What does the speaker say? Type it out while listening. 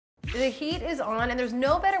The heat is on, and there's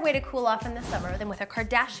no better way to cool off in the summer than with a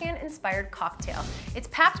Kardashian-inspired cocktail. It's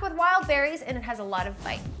packed with wild berries, and it has a lot of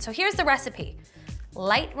bite. So here's the recipe.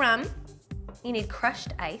 Light rum, you need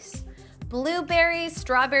crushed ice, blueberries,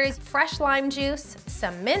 strawberries, fresh lime juice,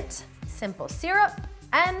 some mint, simple syrup,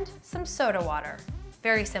 and some soda water.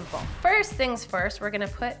 Very simple. First things first, we're gonna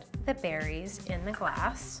put the berries in the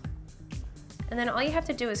glass, and then all you have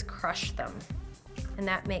to do is crush them. And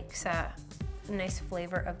that makes a nice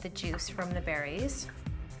flavor of the juice from the berries.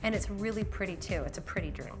 And it's really pretty too, it's a pretty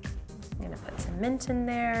drink. I'm gonna put some mint in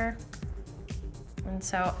there. And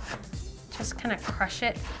so just kind of crush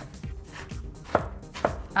it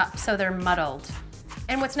up so they're muddled.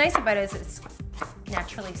 And what's nice about it is it's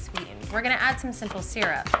naturally sweetened. We're gonna add some simple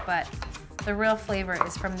syrup, but the real flavor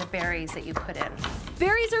is from the berries that you put in.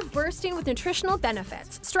 Berries are bursting with nutritional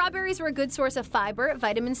benefits. Strawberries are a good source of fiber,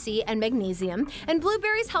 vitamin C, and magnesium, and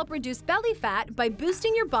blueberries help reduce belly fat by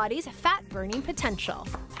boosting your body's fat-burning potential.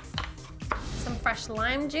 Some fresh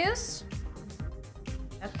lime juice.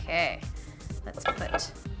 Okay, let's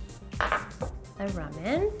put the rum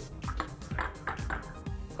in.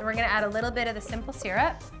 And we're gonna add a little bit of the simple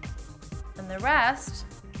syrup, and the rest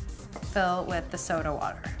fill with the soda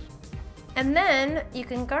water. And then you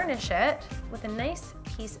can garnish it with a nice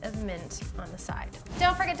piece of mint on the side.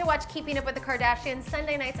 Don't forget to watch Keeping Up with the Kardashians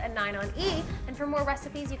Sunday nights at 9 on E! And for more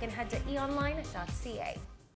recipes, you can head to eonline.ca.